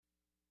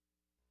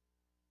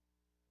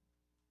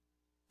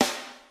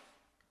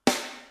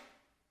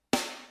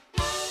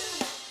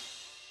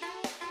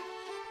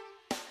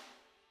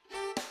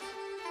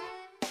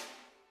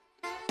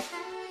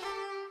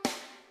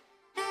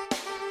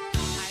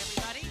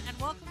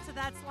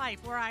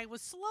Life, where I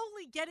was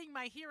slowly getting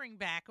my hearing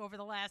back over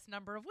the last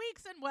number of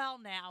weeks, and well,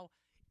 now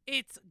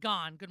it's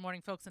gone. Good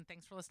morning, folks, and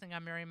thanks for listening.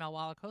 I'm Mary Mel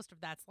Wallach, host of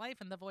That's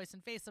Life, and the voice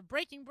and face of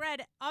Breaking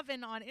Bread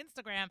Oven on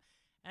Instagram,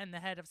 and the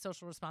head of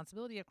social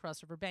responsibility at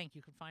Cross River Bank.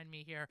 You can find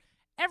me here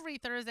every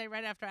Thursday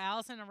right after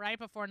Allison and right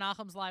before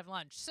Nahum's live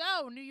lunch.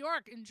 So, New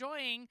York,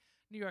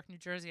 New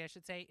Jersey, I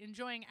should say,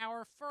 enjoying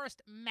our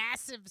first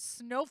massive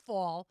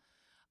snowfall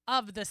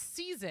of the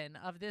season,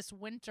 of this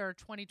winter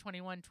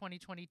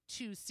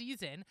 2021-2022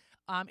 season.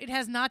 It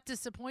has not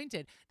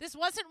disappointed. This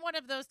wasn't one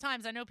of those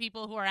times. I know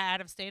people who are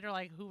out of state are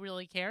like, who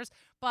really cares?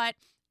 But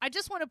I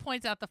just want to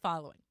point out the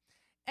following.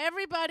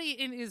 Everybody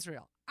in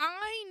Israel,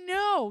 I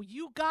know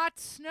you got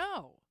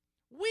snow.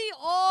 We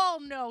all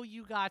know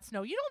you got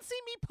snow. You don't see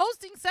me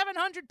posting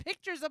 700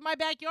 pictures of my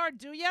backyard,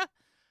 do you?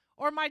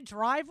 Or my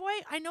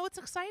driveway. I know it's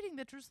exciting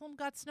that Jerusalem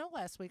got snow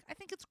last week. I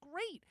think it's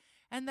great.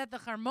 And that the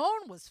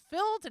Harmon was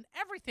filled and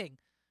everything.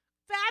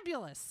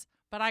 Fabulous.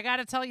 But I got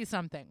to tell you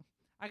something.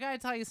 You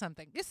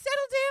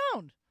settle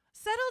down.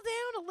 Settle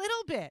down a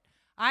little bit.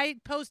 I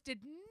posted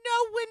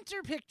no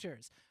winter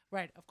pictures.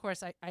 Right. Of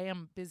course, I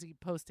am busy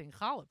posting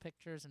challah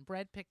pictures and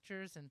bread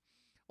pictures and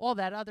all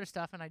that other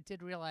stuff. And I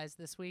did realize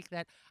this week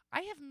that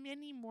I have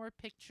many more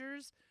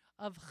pictures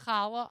of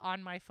challah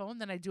on my phone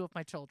than I do of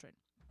my children.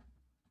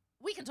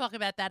 We can talk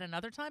about that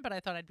another time, but I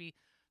thought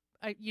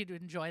you'd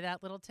enjoy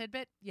that little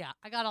tidbit. Yeah,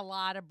 I got a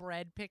lot of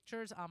bread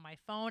pictures on my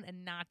phone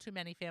and not too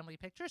many family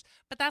pictures,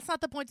 but that's not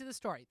the point of the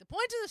story. The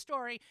point of the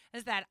story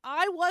is that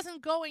I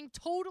wasn't going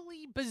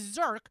totally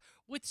berserk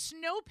with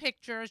snow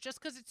pictures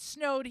just because it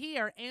snowed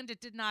here, and it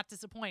did not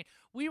disappoint.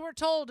 We were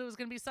told it was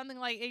going to be something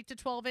like 8 to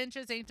 12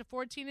 inches, 8 to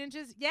 14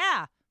 inches.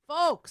 Yeah,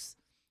 folks,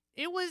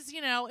 it was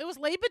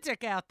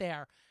Labadick out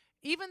there.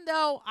 Even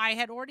though I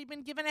had already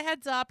been given a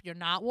heads up, you're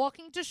not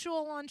walking to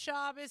shul on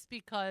Shabbos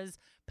because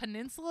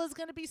Peninsula is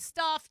going to be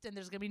stuffed and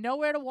there's going to be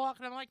nowhere to walk.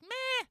 And I'm like,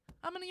 meh,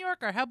 I'm a New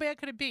Yorker. How bad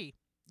could it be?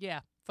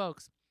 Yeah,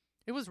 folks,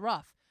 it was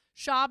rough.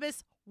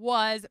 Shabbos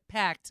was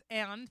packed.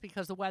 And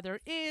because the weather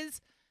is,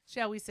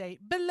 shall we say,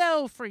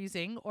 below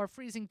freezing or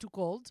freezing too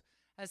cold,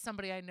 as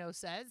somebody I know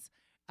says,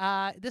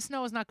 the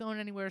snow is not going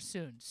anywhere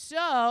soon.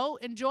 So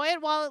enjoy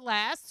it while it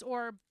lasts,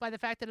 or by the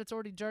fact that it's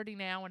already dirty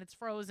now and it's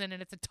frozen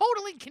and it's a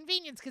total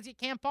inconvenience because you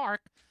can't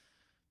park.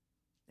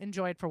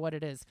 Enjoy it for what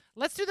it is.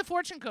 Let's do the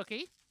fortune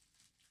cookie.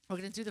 We're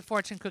going to do the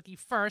fortune cookie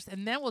first,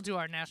 and then we'll do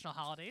our national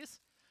holidays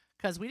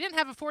because we didn't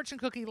have a fortune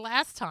cookie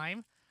last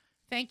time.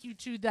 Thank you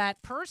to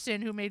that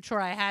person who made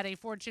sure I had a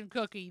fortune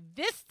cookie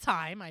this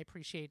time. I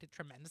appreciate it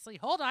tremendously.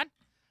 Hold on.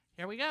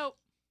 Here we go.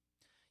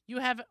 You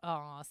have,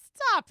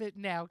 stop it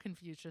now,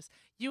 Confucius.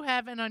 You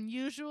have an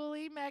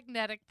unusually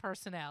magnetic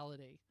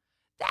personality.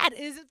 That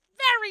is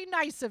very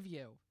nice of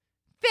you.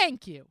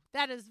 Thank you.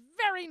 That is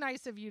very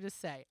nice of you to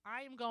say.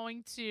 I am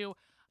going to,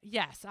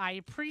 yes, I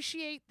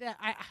appreciate that.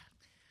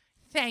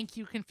 Thank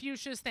you,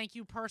 Confucius. Thank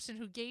you, person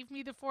who gave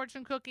me the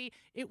fortune cookie.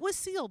 It was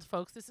sealed,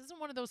 folks. This isn't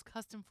one of those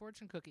custom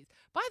fortune cookies.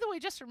 By the way,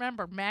 just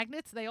remember,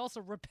 magnets, they also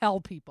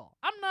repel people.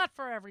 I'm not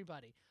for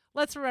everybody.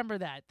 Let's remember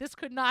that. This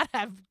could not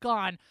have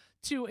gone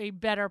to a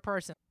better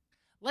person.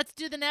 Let's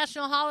do the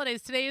national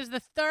holidays. Today is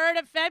the 3rd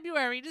of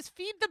February. It is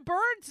Feed the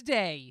Birds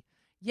Day.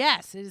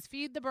 Yes, it is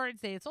Feed the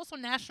Birds Day. It's also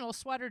National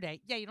Sweater Day.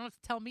 Yeah, you don't have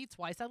to tell me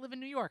twice. I live in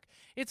New York.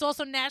 It's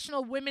also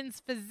National Women's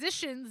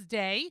Physicians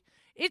Day.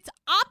 It's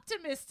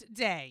Optimist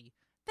Day.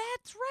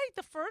 That's right.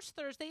 The first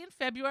Thursday in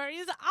February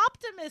is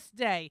Optimist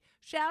Day.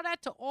 Shout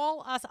out to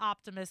all us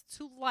optimists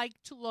who like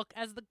to look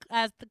as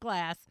the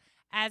glass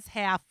as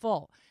half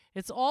full.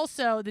 It's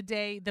also the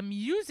day the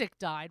music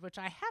died, which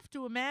I have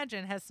to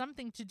imagine has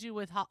something to do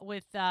with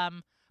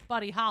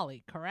Buddy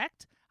Holly,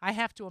 correct? I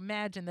have to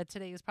imagine that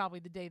today is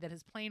probably the day that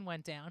his plane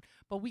went down,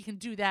 but we can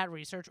do that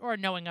research, or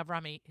knowing of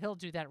Rami, he'll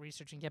do that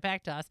research and get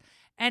back to us.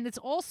 And it's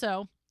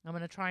also, I'm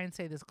going to try and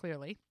say this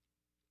clearly,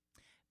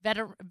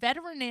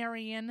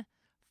 Veterinary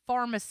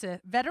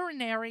Pharmacists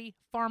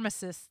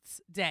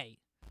Day.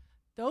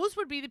 Those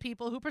would be the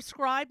people who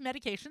prescribe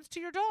medications to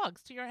your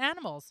dogs, to your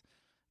animals.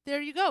 There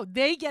you go.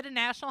 They get a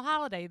national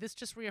holiday. This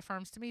just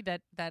reaffirms to me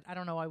that I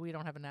don't know why we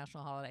don't have a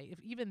national holiday. If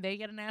even they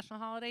get a national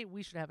holiday,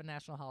 we should have a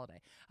national holiday.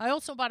 I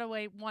also, by the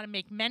way, want to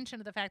make mention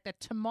of the fact that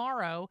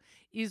tomorrow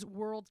is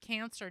World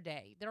Cancer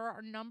Day. There are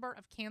a number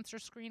of cancer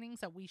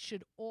screenings that we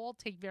should all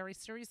take very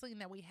seriously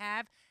and that we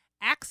have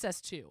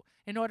access to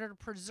in order to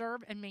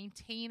preserve and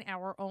maintain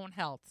our own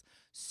health.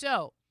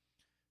 So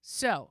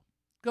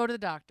go to the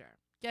doctor.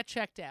 Get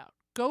checked out.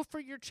 Go for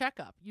your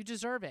checkup. You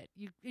deserve it.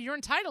 You're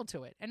entitled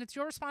to it. And it's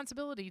your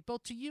responsibility,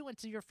 both to you and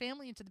to your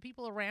family and to the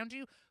people around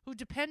you who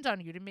depend on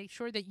you to make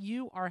sure that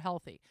you are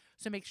healthy.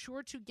 So make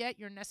sure to get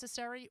your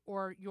necessary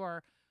or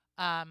your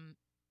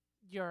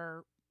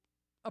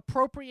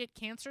appropriate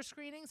cancer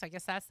screenings. I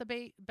guess that's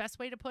the best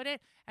way to put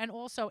it. And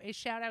also a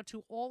shout out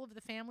to all of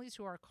the families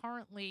who are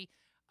currently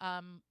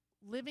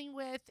living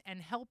with and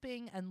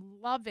helping and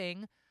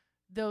loving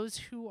those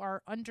who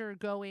are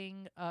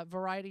undergoing a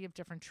variety of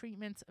different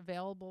treatments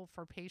available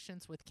for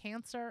patients with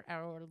cancer.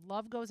 Our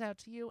love goes out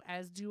to you,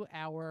 as do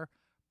our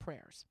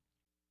prayers.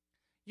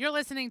 You're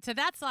listening to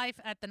That's Life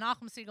at the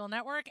Nachum Siegel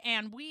Network,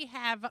 and we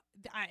have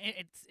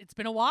it's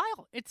been a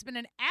while. It's been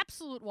an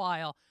absolute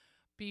while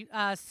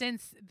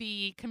since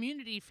the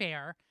community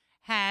fair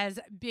has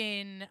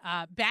been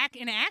back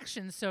in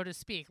action, so to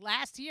speak.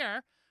 Last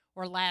year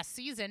or last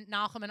season,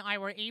 Nachum and I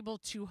were able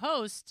to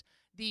host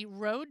the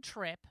Road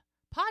Trip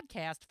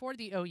podcast for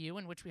the OU,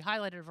 in which we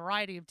highlighted a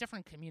variety of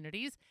different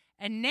communities.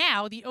 And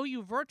now the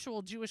OU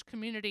Virtual Jewish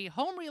Community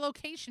Home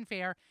Relocation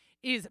Fair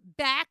is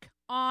back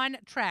on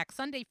track.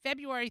 Sunday,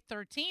 February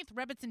 13th,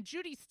 Rebbitzin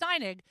Judy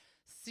Steinig,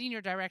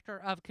 Senior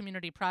Director of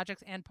Community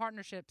Projects and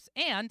Partnerships,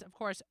 and, of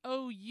course,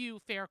 OU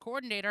Fair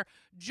Coordinator,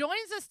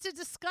 joins us to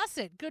discuss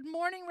it. Good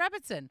morning,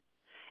 Rebbitzin.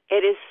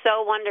 It is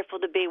so wonderful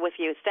to be with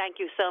you. Thank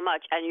you so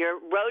much. And your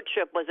road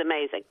trip was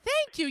amazing.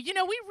 Thank you. You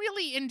know, we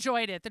really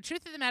enjoyed it. The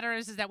truth of the matter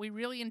is that we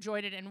really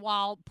enjoyed it. And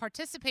while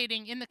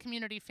participating in the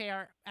community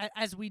fair,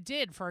 as we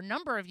did for a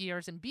number of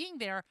years, and being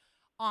there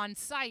on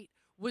site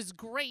was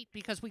great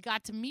because we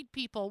got to meet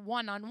people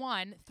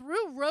one-on-one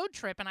through Road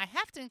Trip. And I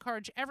have to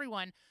encourage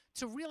everyone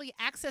to really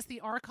access the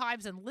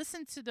archives and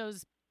listen to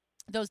those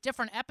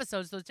different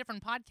episodes, those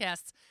different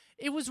podcasts.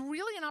 It was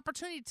really an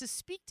opportunity to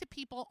speak to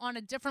people on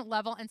a different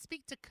level and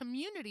speak to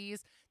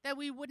communities that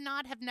we would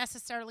not have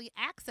necessarily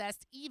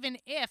accessed even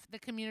if the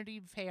community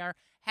fair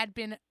had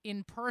been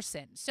in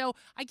person. So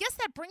I guess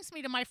that brings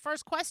me to my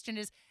first question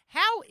is,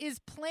 how has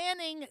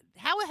planning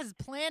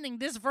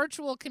this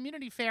virtual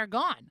community fair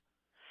gone?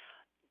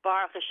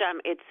 Baruch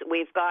Hashem,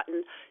 we've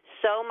gotten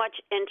so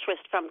much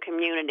interest from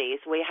communities.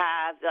 We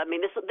have,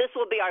 this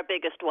will be our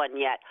biggest one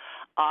yet.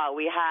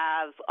 We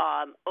have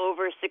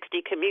over 60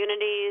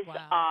 communities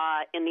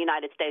in the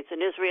United States and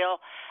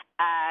Israel,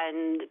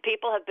 and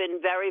people have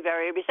been very,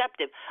 very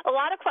receptive. A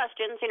lot of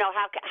questions,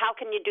 how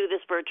can you do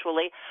this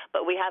virtually?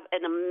 But we have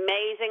an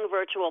amazing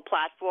virtual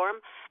platform,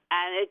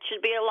 and it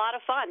should be a lot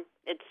of fun.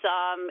 It's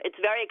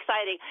very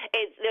exciting.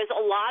 There's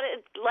a lot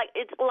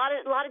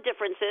of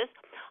differences.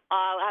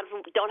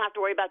 Don't have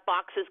to worry about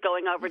boxes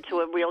going over to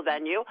a real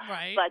venue.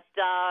 Right. But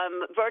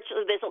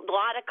virtually, there's a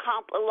lot of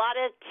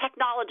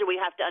technology we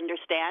have to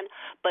understand.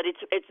 But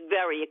it's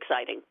very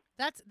exciting.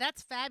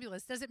 That's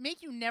fabulous. Does it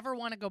make you never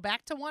want to go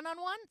back to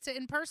one-on-one, to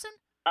in person?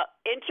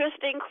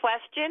 Interesting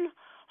question.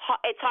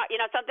 It's hard.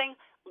 Something.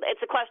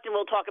 It's a question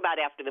we'll talk about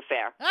after the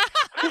fair.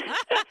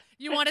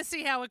 You want to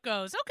see how it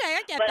goes. Okay,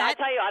 I get that. But I'll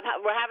tell you,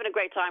 we're having a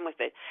great time with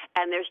it.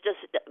 And there's just,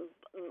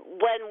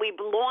 when we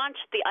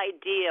broached the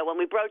idea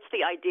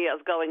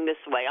of going this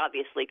way,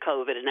 obviously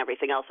COVID and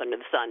everything else under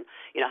the sun,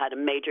 had a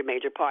major,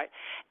 major part,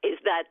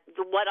 is that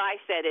what I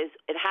said is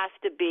it has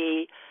to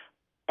be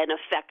an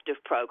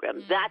effective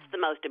program. That's the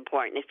most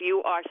important. If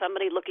you are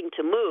somebody looking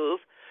to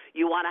move,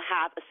 you want to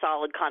have a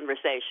solid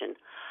conversation.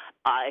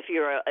 If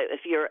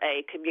you're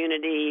a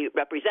community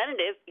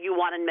representative, you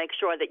want to make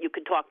sure that you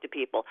can talk to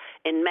people.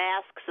 In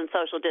masks and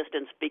social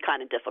distance, be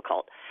kind of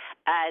difficult.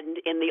 And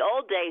in the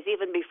old days,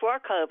 even before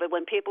COVID,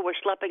 when people were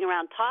schlepping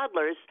around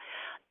toddlers,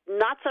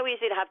 not so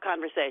easy to have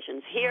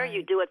conversations. Here,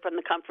 you do it from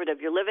the comfort of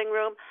your living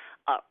room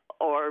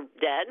or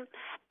den,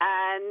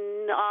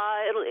 and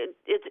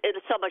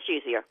it's so much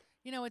easier.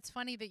 It's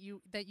funny that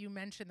you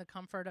mentioned the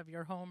comfort of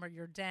your home or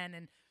your den,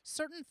 and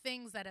certain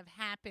things that have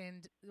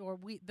happened, or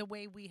the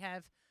way we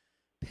have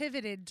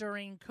pivoted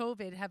during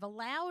COVID, have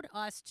allowed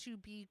us to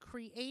be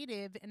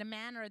creative in a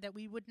manner that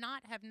we would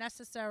not have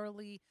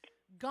necessarily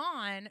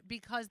gone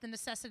because the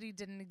necessity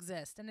didn't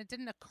exist. And it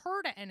didn't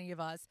occur to any of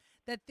us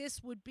that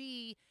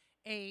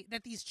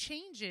that these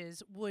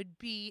changes would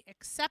be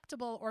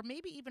acceptable or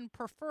maybe even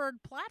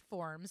preferred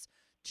platforms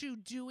to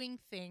doing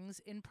things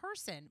in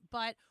person.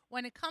 But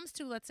when it comes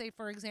to, let's say,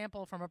 for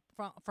example,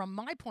 from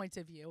my point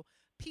of view,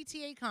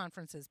 PTA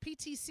conferences,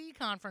 PTC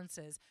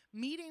conferences,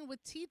 meeting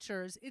with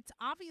teachers, it's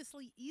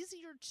obviously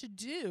easier to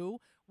do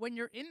when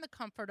you're in the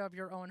comfort of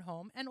your own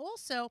home. And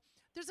also,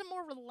 there's a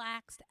more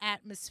relaxed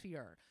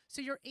atmosphere.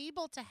 So you're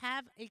able to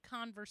have a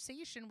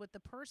conversation with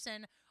the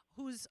person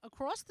who's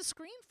across the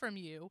screen from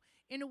you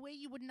in a way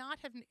you would not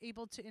have been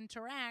able to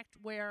interact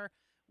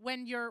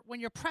when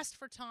you're pressed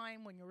for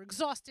time, when you're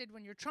exhausted,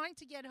 when you're trying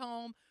to get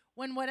home,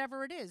 when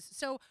whatever it is.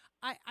 So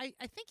I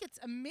think it's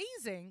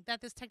amazing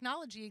that this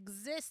technology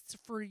exists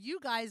for you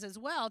guys as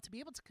well, to be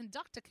able to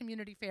conduct a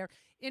community fair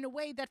in a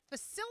way that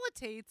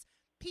facilitates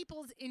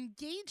people's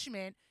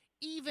engagement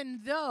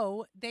even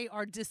though they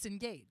are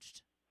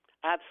disengaged.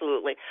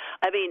 Absolutely.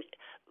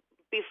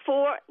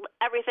 Before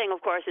everything,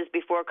 of course, is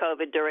before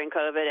COVID, during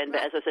COVID, and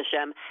Be'ezus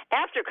Hashem,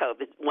 after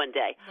COVID one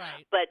day.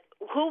 Right. But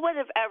who would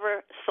have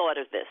ever thought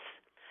of this?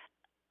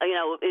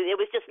 It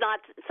was just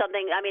not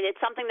something. It's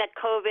something that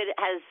COVID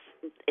has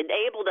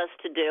enabled us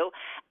to do,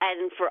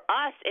 and for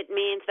us, it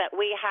means that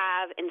we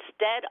have,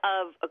 instead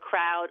of a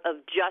crowd of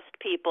just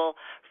people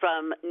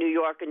from New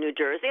York and New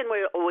Jersey, and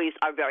we always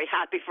are very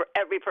happy for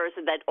every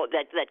person that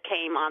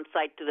came on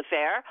site to the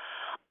fair.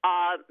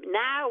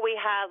 Now we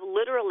have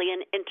literally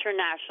an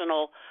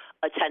international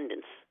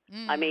attendance.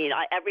 I mean,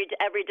 every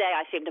day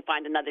I seem to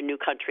find another new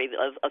country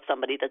of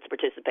somebody that's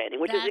participating,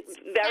 which That's is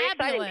very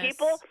fabulous. exciting.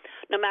 People,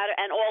 no matter,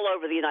 and all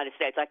over the United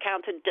States. I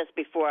counted just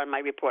before on my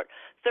report,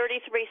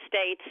 33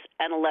 states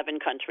and 11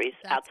 countries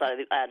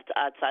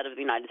outside of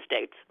the United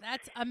States.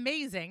 That's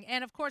amazing.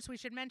 And, of course, we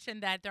should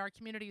mention that there are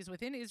communities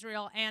within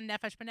Israel, and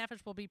Nefesh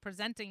B'Nefesh will be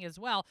presenting as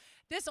well.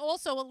 This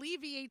also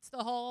alleviates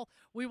the whole,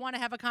 we want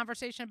to have a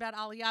conversation about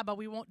Aliyah, but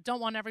we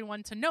don't want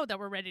everyone to know that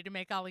we're ready to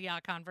make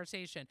Aliyah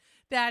conversation.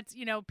 That,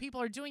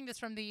 people are doing this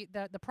from the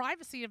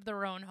privacy of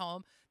their own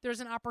home.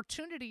 There's an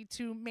opportunity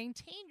to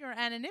maintain your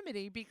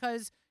anonymity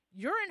because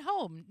you're in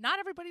home. Not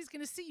everybody's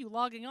going to see you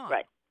logging on.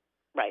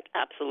 Right,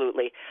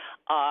 absolutely.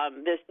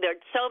 There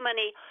are so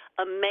many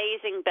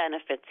amazing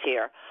benefits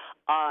here.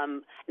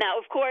 Now,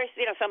 of course,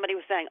 somebody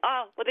was saying,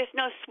 "Oh, well, there's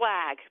no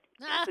swag,"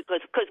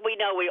 because we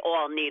know we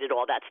all needed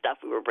all that stuff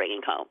we were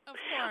bringing home. Of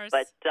course.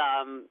 But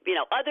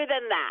other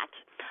than that,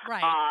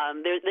 right.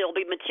 There'll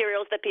be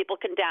materials that people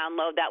can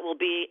download that will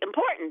be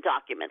important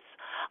documents,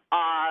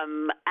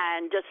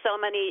 and just so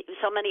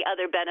many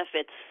other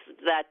benefits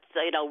that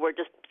we're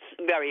just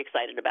very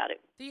excited about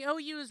it. The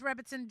OU's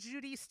Rebbitzin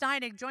Judy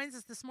Steinig joins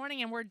us this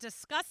morning, and we're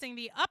discussing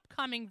the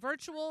upcoming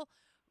virtual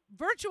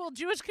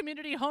Jewish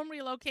Community Home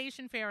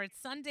Relocation Fair. It's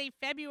Sunday,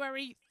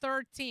 February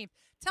 13th.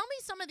 Tell me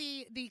some of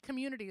the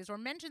communities, or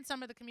mention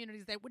some of the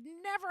communities that would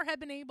never have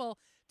been able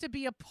to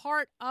be a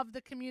part of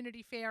the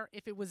community fair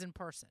if it was in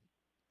person.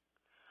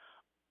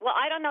 Well,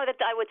 I don't know that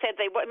I would say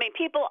they were. I mean,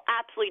 people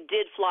absolutely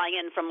did fly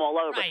in from all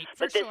over, right,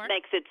 but this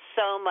makes it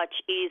so much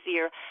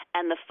easier,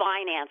 and the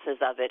finances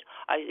of it,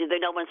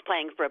 no one's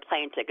paying for a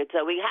plane ticket.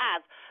 So we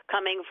have,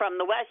 coming from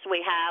the West,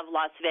 we have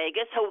Las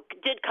Vegas, who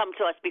did come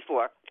to us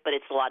before, but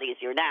it's a lot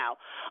easier now.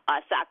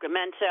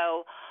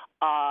 Sacramento,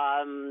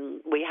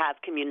 we have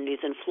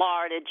communities in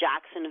Florida,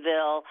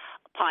 Jacksonville,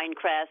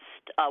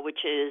 Pinecrest,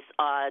 which is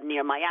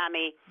near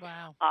Miami.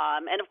 Wow.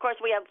 And of course,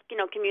 we have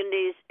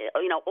communities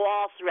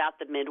all throughout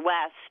the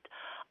Midwest.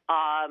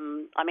 I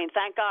mean,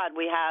 thank God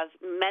we have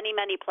many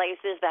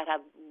places that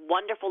have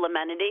wonderful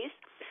amenities,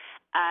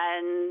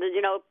 and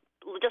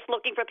just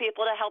looking for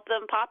people to help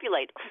them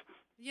populate.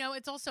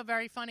 It's also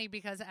very funny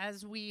because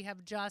as we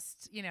have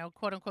just,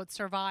 quote unquote,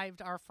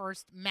 survived our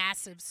first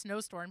massive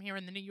snowstorm here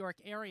in the New York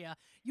area,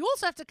 you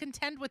also have to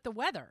contend with the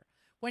weather.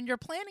 When you're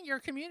planning your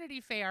community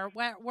fair,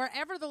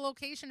 wherever the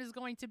location is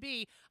going to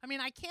be, I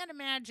mean, I can't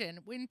imagine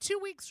in 2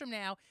 weeks from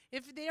now,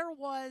 if there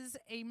was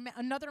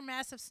another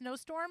massive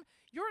snowstorm,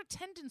 your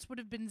attendance would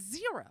have been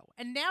 0.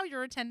 And now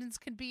your attendance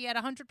can be at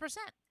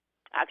 100%.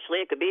 Actually,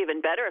 it could be even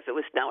better if it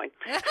was snowing.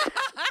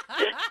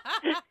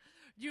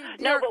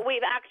 No, but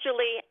we've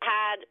actually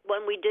had,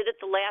 when we did it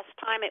the last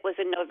time, it was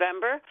in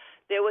November,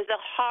 there was a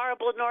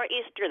horrible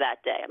nor'easter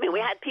that day. I mean, we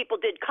had people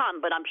did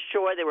come, but I'm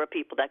sure there were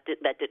people that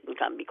didn't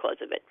come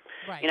because of it.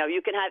 Right.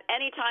 You can have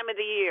any time of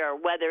the year,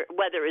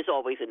 weather is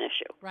always an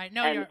issue. Right.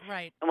 No, you're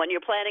right. And when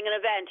you're planning an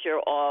event, you're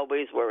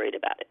always worried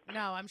about it.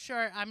 No, I'm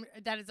sure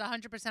that is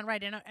 100%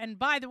 right. And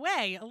by the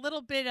way, a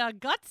little bit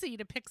gutsy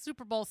to pick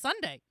Super Bowl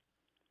Sunday.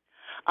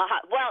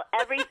 Well,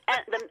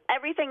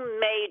 everything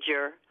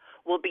major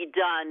will be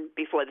done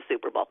before the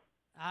Super Bowl.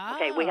 Oh.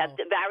 Okay, we have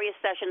various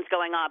sessions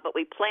going on, but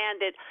we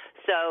planned it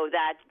so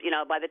that,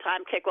 by the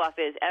time kickoff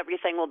is,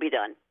 everything will be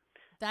done.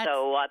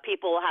 So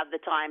people will have the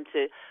time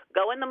to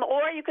go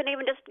or you can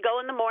even just go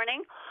in the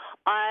morning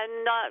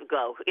and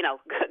go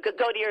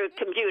to your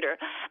computer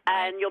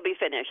and you'll be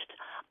finished.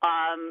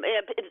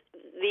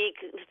 The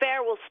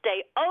fair will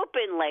stay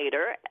open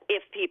later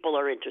if people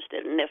are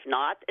interested, and if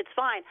not, it's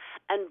fine.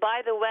 And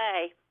by the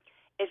way,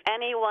 if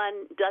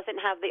anyone doesn't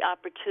have the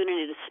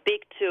opportunity to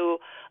speak to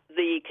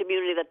the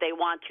community that they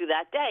want to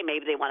that day,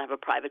 maybe they want to have a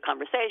private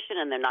conversation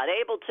and they're not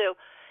able to,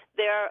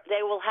 they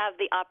will have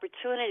the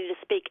opportunity to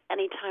speak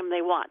anytime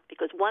they want,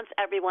 because once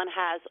everyone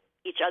has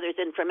each other's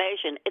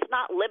information, it's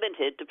not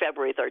limited to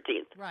February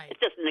 13th. Right. It's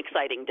just an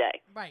exciting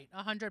day. Right,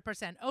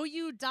 100%.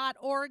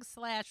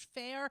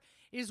 OU.org/fair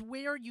is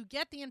where you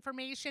get the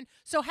information.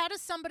 So how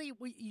does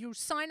you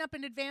sign up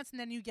in advance and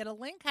then you get a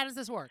link? How does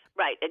this work?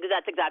 Right,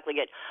 that's exactly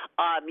it.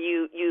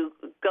 You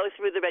go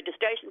through the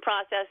registration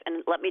process,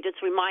 and let me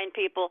just remind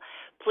people,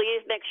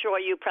 please make sure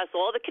you press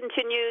all the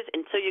continues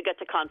until you get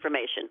to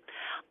confirmation.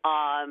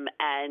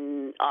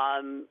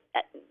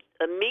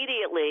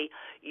 Immediately,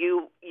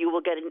 you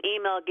will get an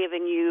email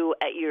giving you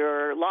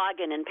your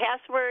login and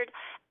password,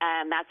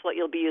 and that's what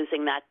you'll be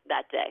using that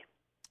day.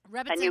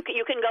 And you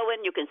can go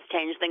in, you can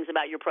change things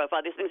about your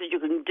profile. There's things that you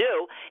can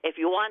do if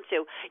you want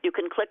to. You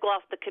can click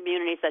off the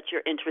communities that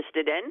you're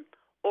interested in,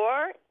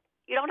 or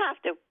you don't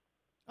have to.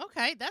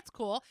 Okay, that's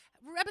cool.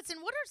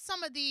 Rebbitzin, what are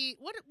some of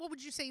what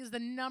would you say is the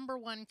number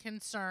one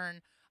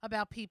concern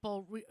about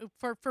people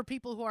for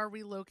people who are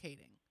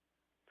relocating?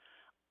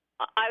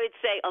 I would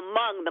say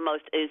among the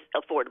most is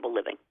affordable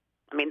living.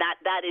 I mean,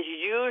 that is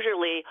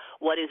usually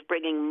what is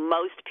bringing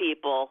most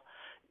people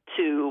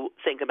to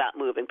think about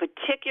moving,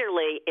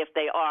 particularly if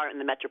they are in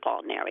the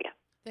metropolitan area.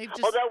 They've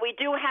just Although we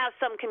do have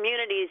some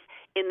communities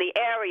in the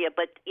area,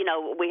 but,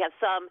 we have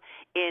some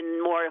in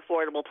more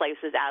affordable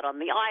places out on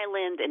the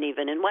island and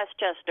even in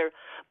Westchester.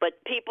 But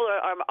people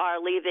are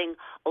leaving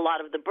a lot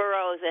of the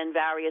boroughs and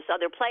various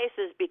other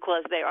places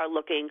because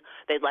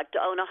they'd like to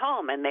own a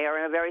home, and they are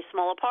in a very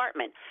small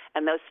apartment.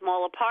 And those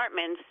small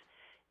apartments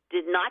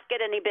did not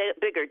get any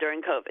bigger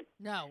during COVID.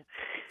 No,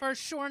 for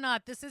sure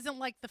not. This isn't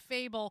like the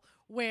fable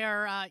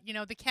where,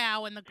 the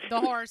cow and the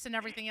horse and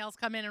everything else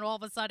come in and all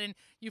of a sudden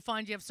you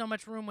find you have so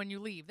much room when you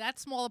leave. That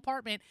small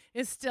apartment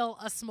is still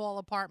a small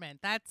apartment.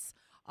 That's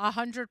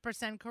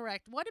 100%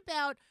 correct. What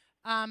about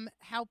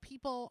how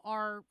people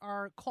are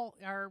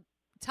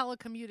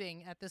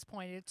telecommuting at this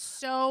point? It's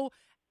so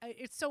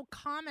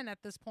common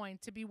at this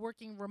point to be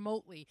working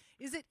remotely.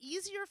 Is it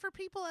easier for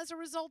people as a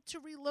result to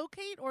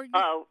relocate?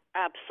 Oh,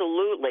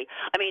 absolutely.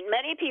 I mean,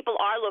 many people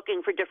are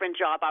looking for different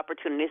job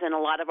opportunities, and a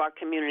lot of our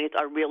communities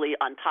are really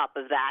on top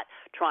of that,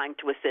 trying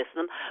to assist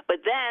them.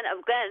 But then,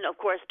 again, of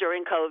course,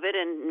 during COVID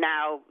and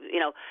now,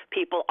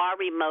 people are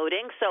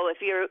remoting. So if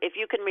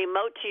you can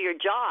remote to your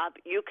job,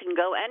 you can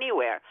go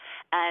anywhere,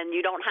 and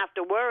you don't have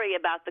to worry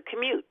about the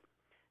commute.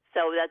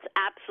 So that's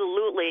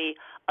absolutely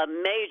a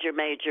major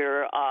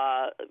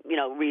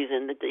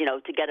reason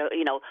to get a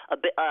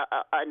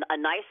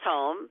nice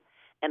home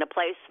in a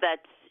place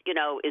that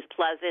is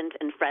pleasant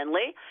and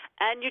friendly,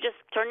 and you just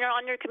turn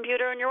on your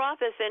computer in your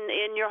office and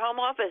in your home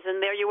office,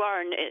 and there you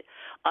are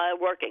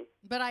working.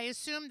 But I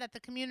assume that the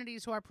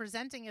communities who are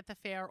presenting at the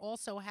fair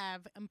also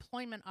have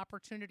employment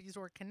opportunities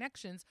or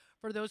connections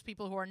for those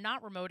people who are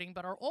not remoting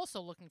but are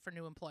also looking for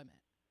new employment.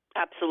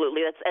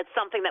 Absolutely. It's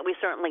something that we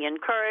certainly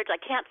encourage. I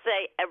can't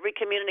say every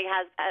community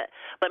has,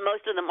 but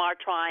most of them are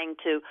trying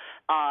to,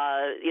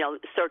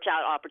 search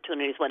out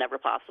opportunities whenever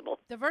possible.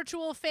 The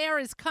virtual fair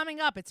is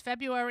coming up. It's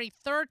February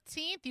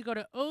 13th. You go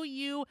to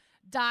OU.org/fair.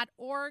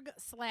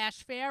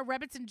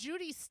 Rebbitzin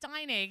Judy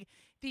Steinig,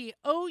 the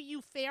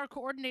OU Fair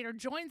Coordinator,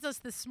 joins us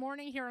this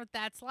morning here at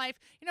That's Life.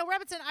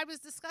 Rebbitzin, I was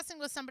discussing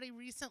with somebody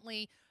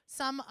recently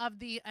some of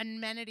the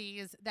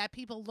amenities that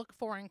people look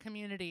for in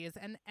communities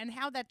and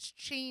how that's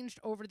changed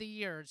over the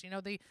years.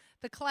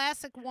 The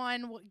classic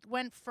one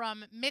went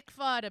from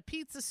mikvah to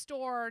pizza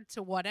store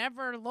to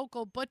whatever,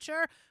 local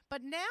butcher.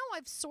 But now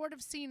I've sort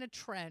of seen a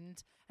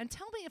trend, and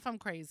tell me if I'm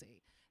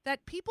crazy,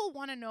 that people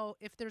want to know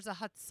if there's a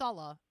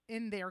Hatzalah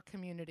in their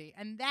community.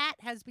 And that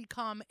has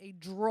become a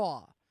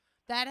draw.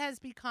 That has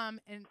become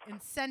an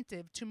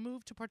incentive to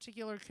move to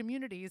particular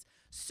communities,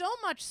 so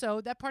much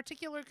so that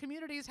particular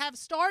communities have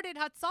started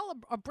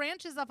Hatzalah, or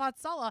branches of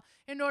Hatzalah,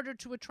 in order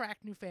to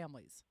attract new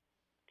families.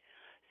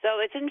 So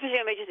it's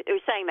interesting you're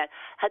saying that.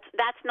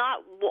 That's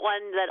not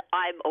one that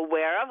I'm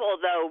aware of,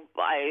 although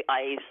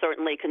I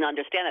certainly can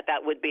understand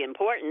that would be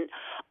important.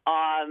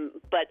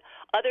 But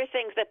other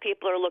things that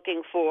people are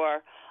looking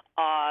for,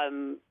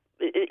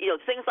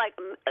 things like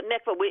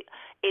mikvah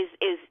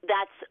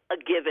that's a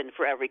given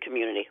for every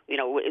community.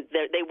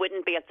 They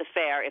wouldn't be at the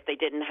fair if they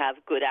didn't have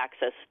good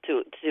access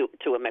to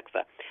a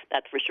mikvah.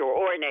 That's for sure,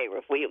 or an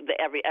eruv.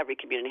 Every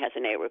community has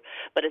an eruv.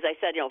 But as I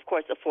said, of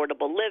course,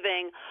 affordable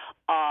living,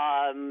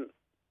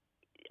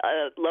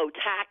 low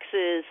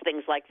taxes,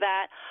 things like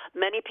that.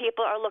 Many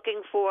people are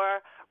looking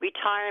for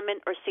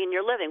retirement or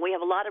senior living. We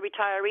have a lot of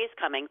retirees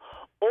coming,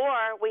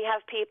 or we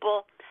have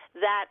people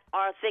that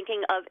are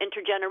thinking of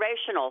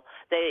intergenerational.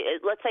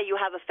 Let's say you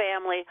have a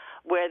family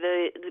where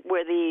the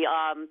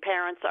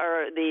parents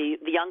are the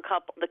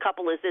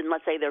couple is in,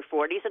 let's say, their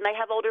 40s, and they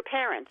have older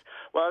parents.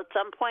 Well, at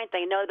some point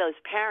they know those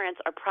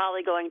parents are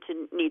probably going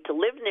to need to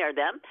live near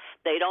them.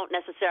 They don't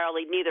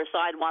necessarily, neither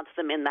side wants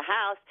them in the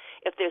house.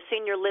 If there's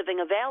senior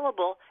living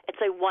available, it's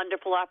a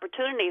wonderful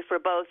opportunity for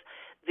both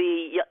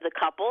the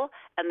couple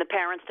and the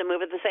parents to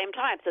move at the same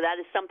time. So that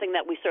is something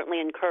that we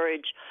certainly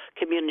encourage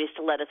communities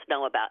to let us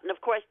know about. And,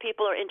 of course,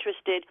 people are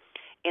interested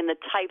in the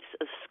types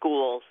of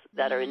schools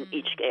that are in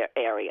each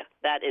area.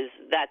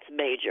 That's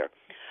major.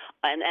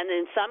 And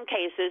in some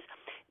cases,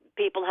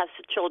 people have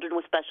children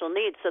with special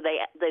needs, so they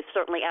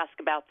certainly ask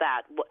about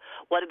that.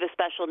 What are the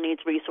special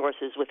needs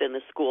resources within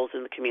the schools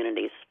and the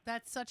communities?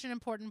 That's such an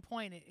important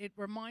point. It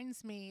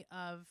reminds me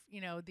of,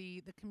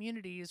 the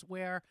communities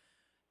where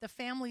the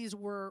families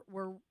were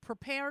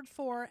prepared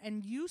for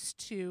and used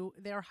to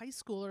their high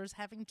schoolers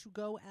having to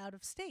go out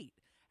of state.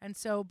 And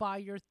so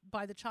by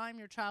the time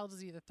your child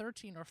is either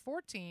 13 or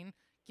 14,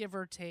 give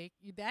or take,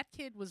 that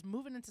kid was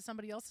moving into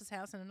somebody else's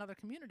house in another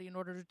community in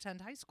order to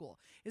attend high school.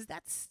 Is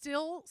that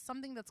still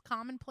something that's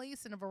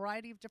commonplace in a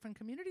variety of different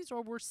communities,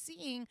 or we're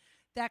seeing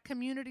that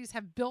communities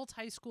have built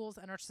high schools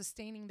and are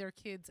sustaining their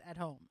kids at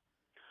home?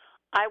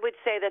 I would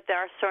say that there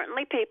are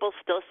certainly people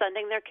still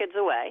sending their kids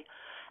away.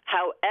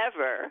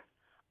 However,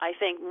 I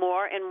think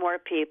more and more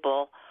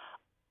people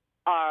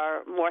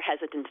are more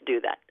hesitant to do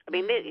that. I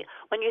mean,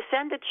 when you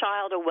send a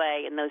child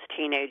away in those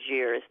teenage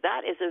years,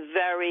 that is a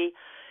very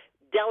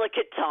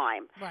delicate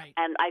time. Right.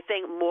 And I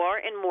think more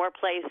and more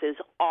places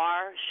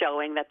are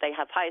showing that they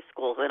have high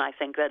schools, and I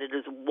think that it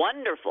is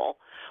wonderful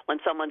when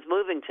someone's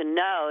moving to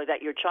know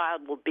that your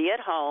child will be at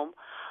home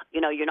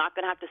You're not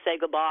going to have to say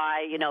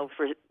goodbye,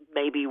 for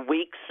maybe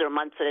weeks or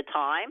months at a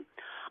time.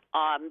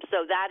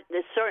 So that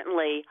is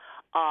certainly,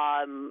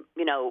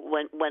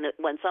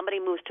 when somebody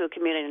moves to a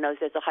community and knows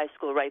there's a high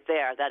school right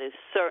there, that is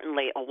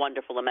certainly a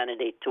wonderful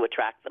amenity to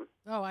attract them.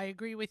 Oh, I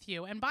agree with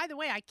you. And by the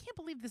way, I can't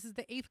believe this is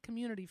the 8th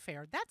community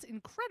fair. That's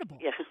incredible.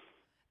 Yeah.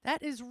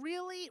 That is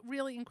really,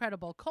 really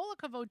incredible. Kol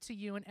hakavod to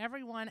you and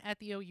everyone at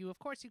the OU. Of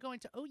course, you go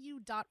into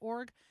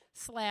ou.org/fair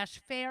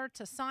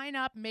to sign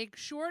up. Make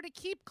sure to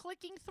keep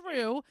clicking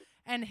through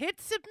and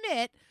hit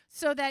submit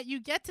so that you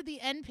get to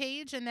the end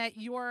page and that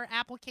your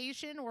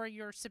application or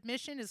your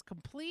submission is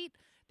complete.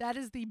 That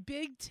is the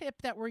big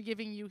tip that we're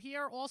giving you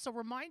here. Also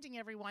reminding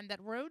everyone that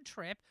Road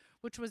Trip,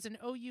 which was an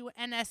OU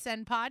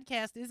NSN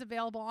podcast, is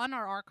available on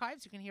our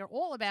archives. You can hear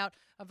all about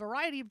a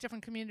variety of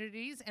different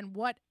communities and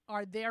what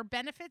are their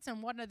benefits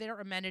and what are their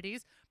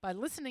amenities by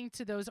listening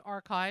to those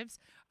archives.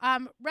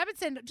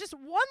 Rebbetzin, just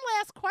one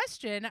last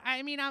question.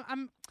 I mean,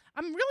 I'm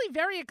really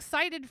very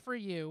excited for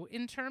you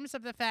in terms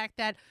of the fact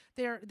that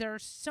there are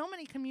so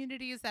many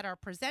communities that are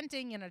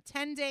presenting and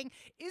attending.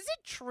 Is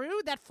it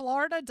true that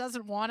Florida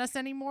doesn't want us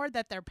anymore,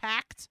 that they're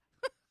packed?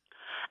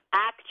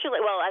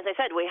 Actually, well, as I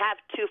said, we have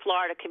 2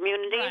 Florida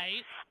communities,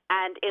 right.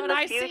 And in the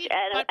future,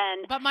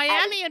 but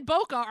Miami and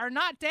Boca are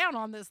not down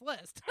on this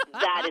list.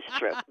 That is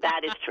true.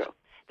 That is true.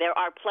 There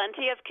are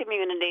plenty of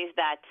communities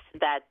that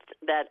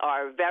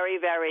are very,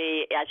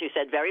 very, as you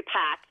said, very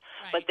packed.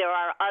 Right. But there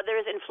are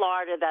others in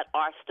Florida that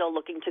are still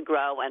looking to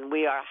grow, and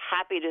we are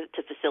happy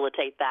to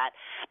facilitate that.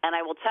 And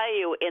I will tell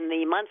you, in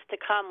the months to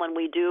come, when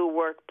we do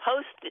work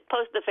post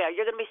the fair,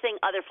 you're going to be seeing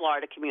other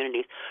Florida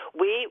communities.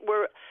 We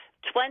were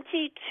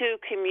 22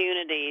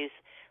 communities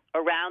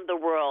around the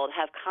world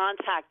have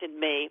contacted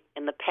me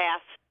in the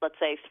past, let's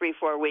say,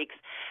 3-4 weeks,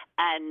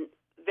 and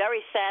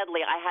very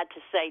sadly, I had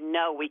to say,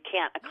 no, we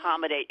can't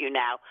accommodate you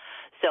now.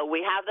 So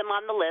we have them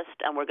on the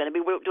list, and we're going to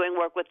be doing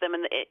work with them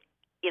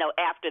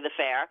after the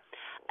fair.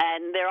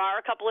 And there are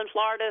a couple in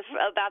Florida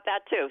about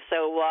that, too.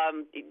 So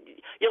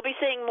you'll be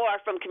seeing more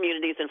from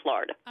communities in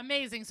Florida.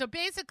 Amazing. So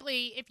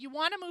basically, if you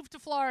want to move to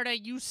Florida,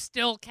 you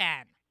still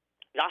can.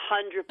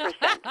 100%.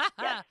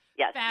 Yes.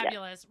 Yes.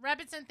 Fabulous. Yes.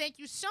 Rebbetzin, thank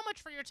you so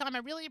much for your time. I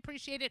really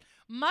appreciate it.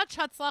 Much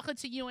hatzlacha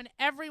to you and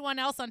everyone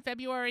else on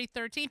February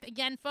 13th.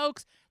 Again,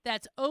 folks,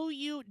 that's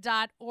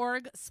ou.org/fair.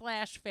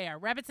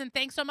 Rebbetzin,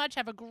 thanks so much.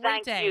 Have a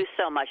great day. Thank you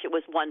so much. It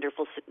was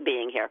wonderful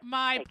being here.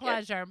 My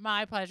pleasure.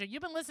 My pleasure.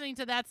 You've been listening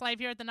to That's Life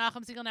here at the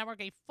Nachum Segal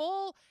Network. A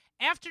full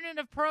afternoon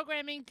of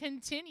programming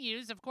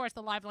continues. Of course,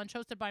 the live lunch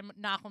hosted by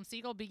Nachum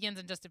Segal begins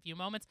in just a few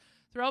moments.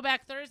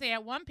 Throwback Thursday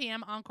at 1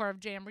 p.m., encore of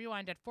JM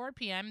Rewind at 4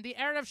 p.m. The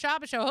Erev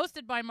Shabbos Show,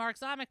 hosted by Mark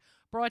Zamek,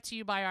 brought to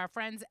you by our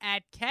friends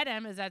at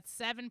Kedem, is at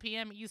 7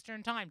 p.m.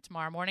 Eastern Time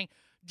tomorrow morning.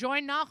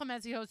 Join Nachum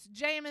as he hosts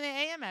JM in the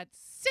AM at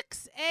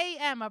 6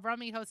 a.m.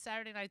 Avrami hosts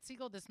Saturday Night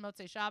Segal this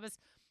Motzei Shabbos,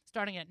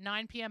 starting at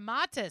 9 p.m.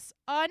 Matis,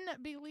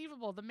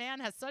 unbelievable. The man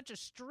has such a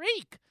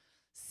streak.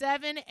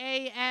 7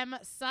 a.m.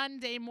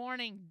 Sunday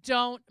morning.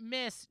 Don't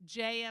miss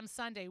JM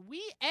Sunday.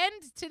 We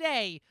end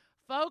today.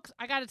 Folks,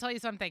 I got to tell you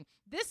something.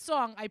 This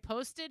song, I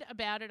posted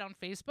about it on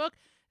Facebook.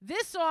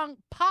 This song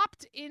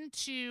popped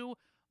into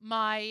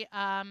my,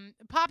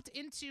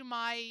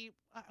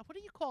 what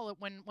do you call it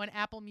when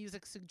Apple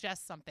Music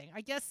suggests something? I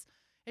guess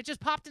it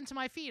just popped into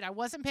my feed. I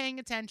wasn't paying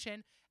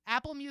attention.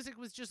 Apple Music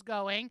was just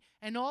going,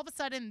 and all of a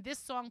sudden this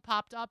song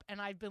popped up,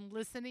 and I've been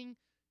listening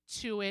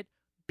to it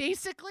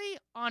basically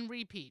on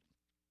repeat.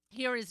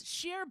 Here is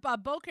Shir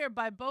Baboker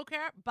by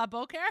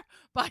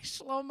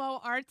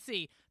Shlomo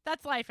Artzi.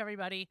 That's life,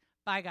 everybody.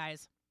 Bye,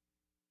 guys.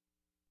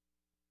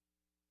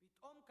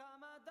 פתאום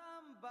קם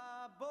אדם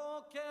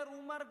בבוקר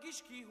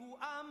ומרגיש כי הוא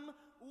עם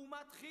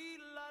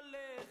ומתחיל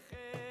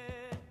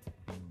ללכת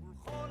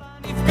ולכל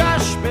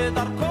הנפגש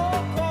בדרכו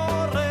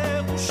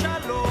קורא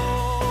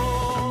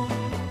ושלום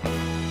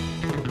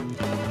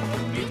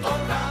פתאום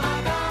קם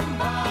אדם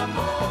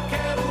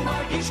בבוקר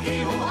ומרגיש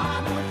כי הוא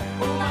עם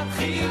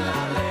ומתחיל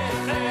ללכת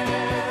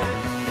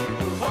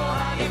ולכל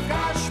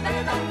הנפגש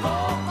בדרכו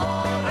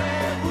קורא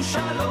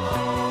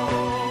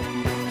ושלום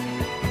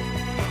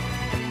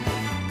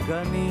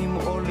גנים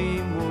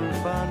עולים מול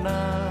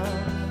פניו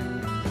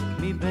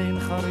מבין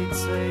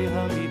חריצי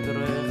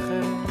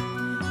המדרכת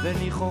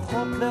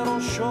וניחוחות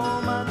לראשו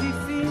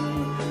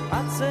מדיפים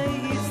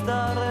עצי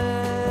הזדרכת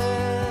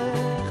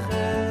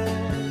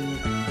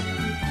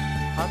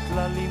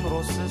הכללים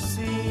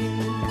רוססים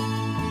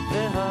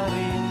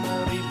והרים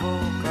ריבו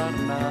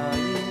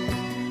קרניים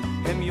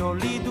הם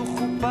יולידו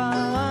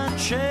חופת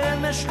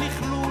שמש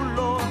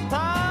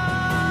לכלולותיו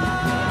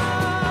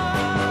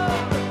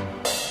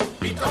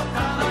פתאום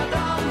קם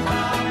אדם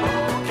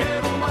בבוקר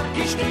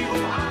ומרגיש כי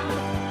הוא עם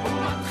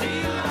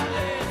ומתחיל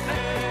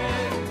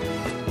ללכת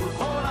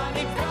ולכל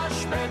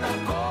הנפגש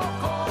בדרכו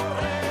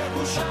קורא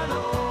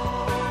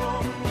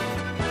ושלום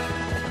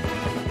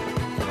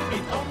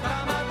פתאום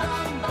קם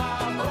אדם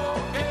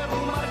בבוקר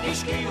ומרגיש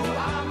כי הוא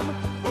עם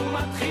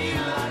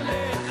ומתחיל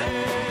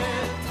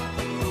ללכת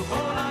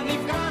ולכל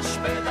הנפגש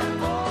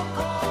בדרכו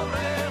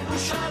קורא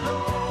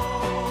ושלום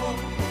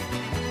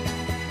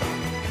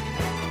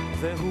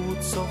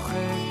צוחק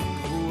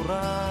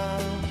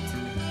גבורת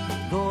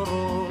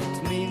דורות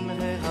מן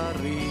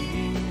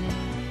ההרים,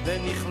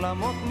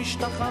 ונכלמות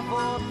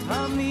משתחוות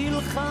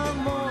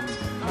המלחמות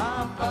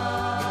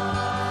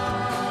הבאים.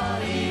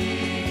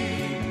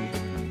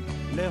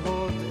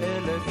 לעוד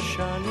 1000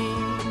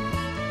 שנים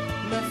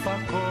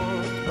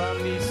מפקות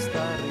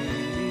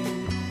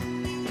במסתרים,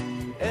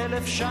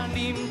 1000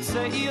 שנים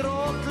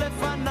צעירות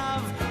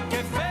לפניו,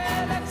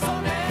 כפלט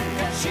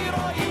צונן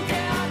כשירו עם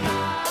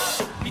כענב.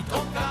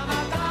 פתאום קם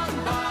אדם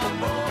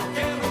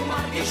בבוקר, הוא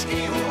מרגיש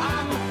כי הוא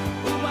עם,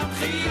 הוא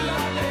מתחיל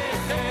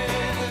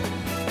ללכת,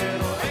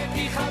 ורואה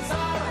כי חזר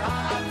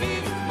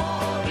האביב כמו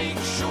ריק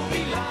שוב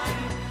אילן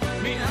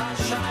מן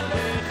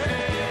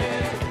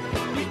השלכת.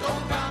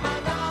 פתאום קם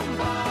אדם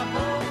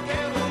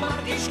בבוקר, הוא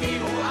מרגיש כי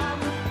הוא עם,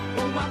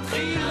 הוא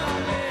מתחיל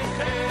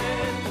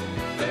ללכת,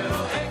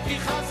 ורואה כי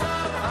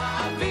חזר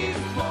האביב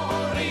כמו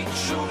ריק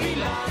שוב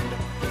אילן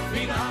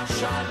מן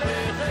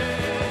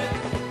השלכת.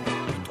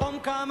 פתאום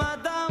קם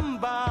אדם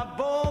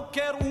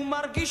בבוקר, הוא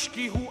מרגיש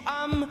כי הוא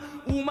עם,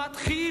 הוא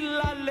מתחיל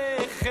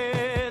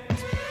ללכת,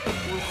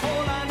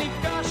 ולכל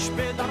הנפגש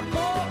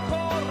בדרכו